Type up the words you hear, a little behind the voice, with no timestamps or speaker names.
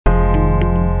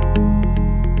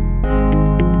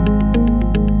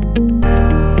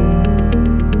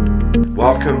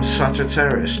Welcome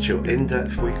Sagittarius to your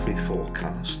in-depth weekly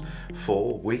forecast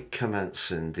for week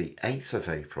commencing the 8th of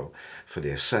April for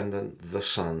the Ascendant, the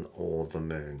Sun or the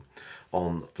Moon.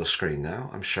 On the screen now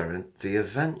I'm showing the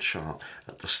event chart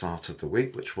at the start of the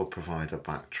week, which will provide a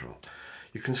backdrop.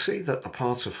 You can see that the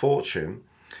path of fortune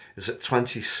is at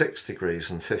 26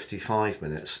 degrees and 55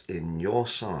 minutes in your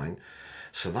sign.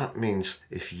 So that means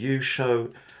if you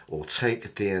show or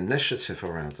take the initiative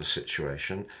around the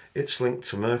situation, it's linked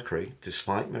to Mercury,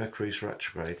 despite Mercury's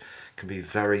retrograde, can be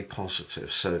very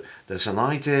positive. So there's an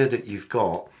idea that you've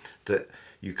got that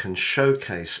you can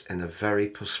showcase in a very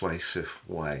persuasive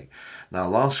way. Now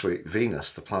last week,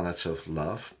 Venus, the planet of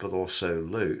love, but also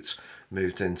loot,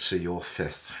 moved into your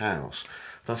 5th house.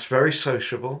 That's very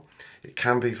sociable. It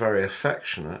can be very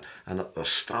affectionate, and at the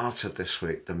start of this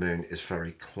week the moon is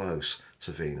very close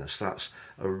to Venus. That's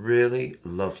a really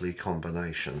lovely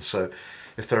combination. So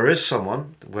if there is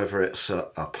someone, whether it's a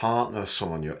partner,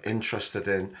 someone you're interested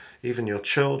in, even your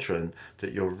children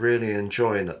that you're really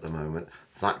enjoying at the moment,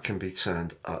 that can be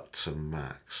turned up to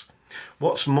max.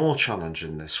 What's more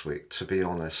challenging this week, to be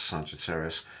honest,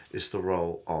 Sagittarius, is the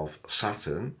role of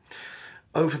Saturn.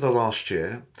 Over the last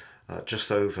year,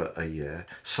 just over a year,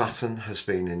 Saturn has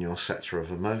been in your sector of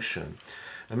emotion,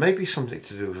 and maybe something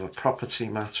to do with a property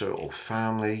matter or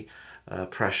family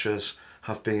pressures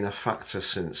have been a factor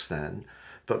since then.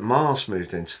 But Mars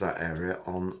moved into that area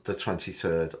on the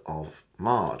 23rd of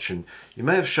March, and you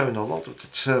may have shown a lot of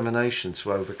determination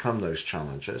to overcome those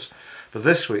challenges, but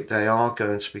this week they are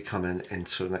going to be coming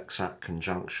into an exact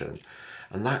conjunction,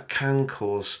 and that can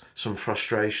cause some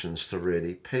frustrations to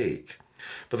really peak.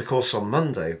 But of course on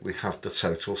Monday we have the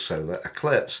total solar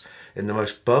eclipse in the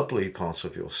most bubbly part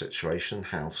of your situation,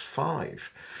 house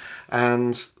 5.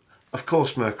 And of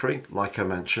course Mercury, like I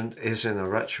mentioned, is in a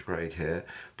retrograde here,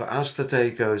 but as the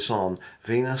day goes on,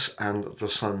 Venus and the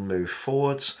Sun move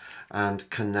forwards and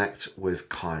connect with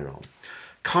Chiron.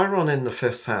 Chiron in the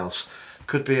 5th house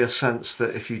could be a sense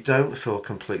that if you don't feel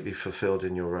completely fulfilled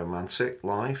in your romantic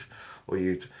life, or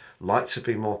you'd like to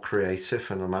be more creative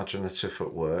and imaginative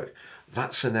at work,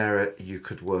 that's an area you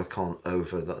could work on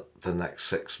over the next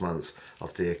 6 months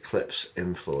of the eclipse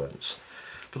influence.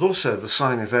 But also the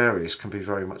sign of Aries can be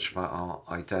very much about our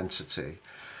identity.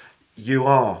 You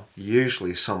are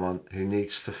usually someone who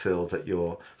needs to feel that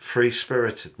your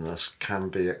free-spiritedness can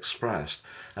be expressed.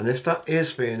 And if that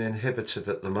is being inhibited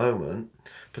at the moment,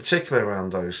 particularly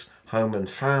around those home and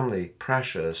family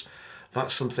pressures,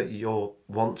 that's something you'll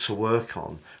want to work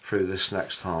on through this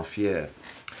next half year.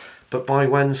 But by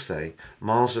Wednesday,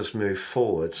 Mars has moved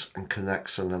forwards and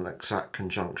connects in an exact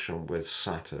conjunction with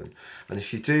Saturn. And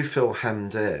if you do feel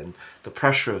hemmed in, the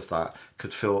pressure of that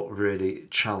could feel really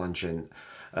challenging.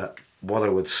 What I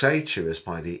would say to you is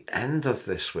by the end of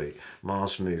this week,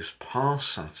 Mars moves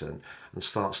past Saturn and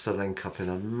starts to link up in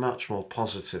a much more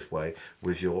positive way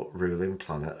with your ruling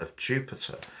planet of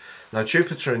Jupiter. Now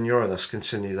Jupiter and Uranus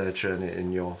continue their journey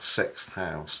in your 6th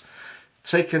house.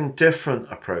 Taking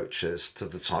different approaches to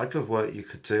the type of work you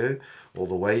could do or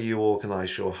the way you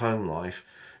organise your home life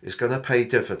is going to pay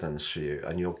dividends for you,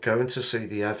 and you're going to see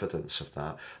the evidence of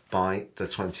that by the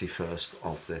 21st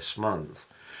of this month.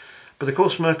 But of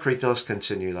course Mercury does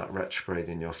continue that retrograde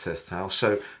in your 5th house,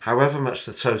 so however much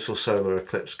the total solar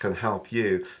eclipse can help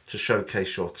you to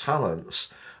showcase your talents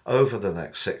over the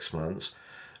next 6 months,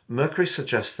 Mercury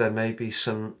suggests there may be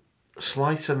some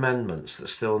slight amendments that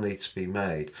still need to be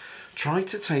made. Try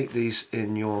to take these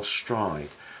in your stride.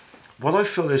 What I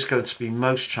feel is going to be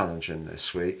most challenging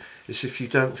this week is if you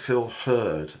don't feel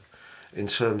heard in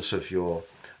terms of your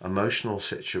emotional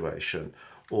situation,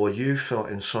 or you feel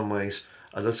in some ways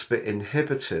a little bit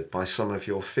inhibited by some of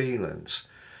your feelings.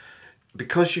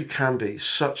 Because you can be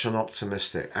such an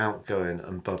optimistic, outgoing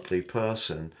and bubbly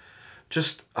person,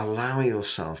 just allow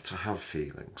yourself to have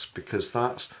feelings, because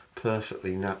that's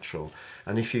perfectly natural.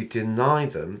 And if you deny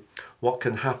them, what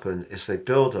can happen is they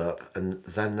build up and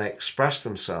then they express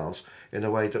themselves in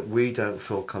a way that we don't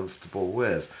feel comfortable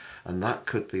with. And that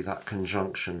could be that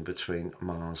conjunction between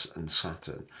Mars and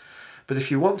Saturn. But if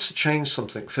you want to change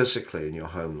something physically in your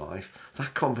home life,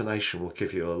 that combination will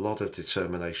give you a lot of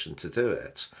determination to do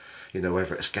it. You know,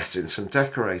 whether it's getting some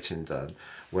decorating done,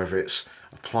 whether it's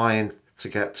applying to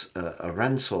get a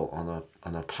rental on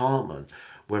an apartment,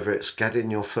 whether it's getting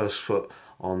your first foot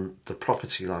on the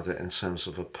property ladder in terms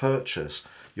of a purchase,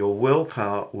 your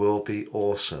willpower will be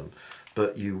awesome.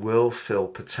 but you will feel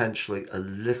potentially a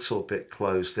little bit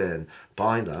closed in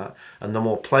by that, and the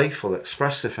more playful,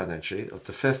 expressive energy of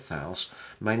the 5th house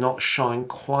may not shine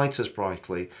quite as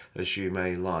brightly as you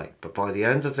may like. But by the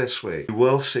end of this week, you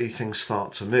will see things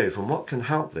start to move, and what can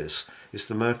help this is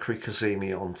the Mercury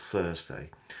cazimi on Thursday.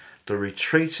 The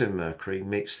retreating Mercury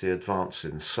meets the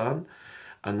advancing Sun,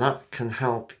 and that can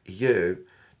help you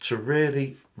to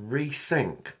really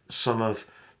rethink some of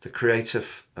the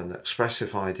creative and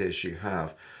expressive ideas you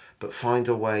have, but find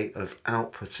a way of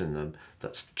outputting them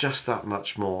that's just that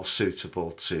much more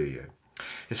suitable to you.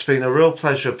 It's been a real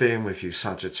pleasure being with you,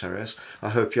 Sagittarius. I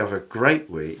hope you have a great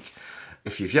week.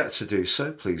 If you've yet to do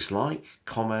so, please like,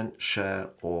 comment, share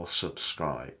or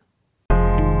subscribe.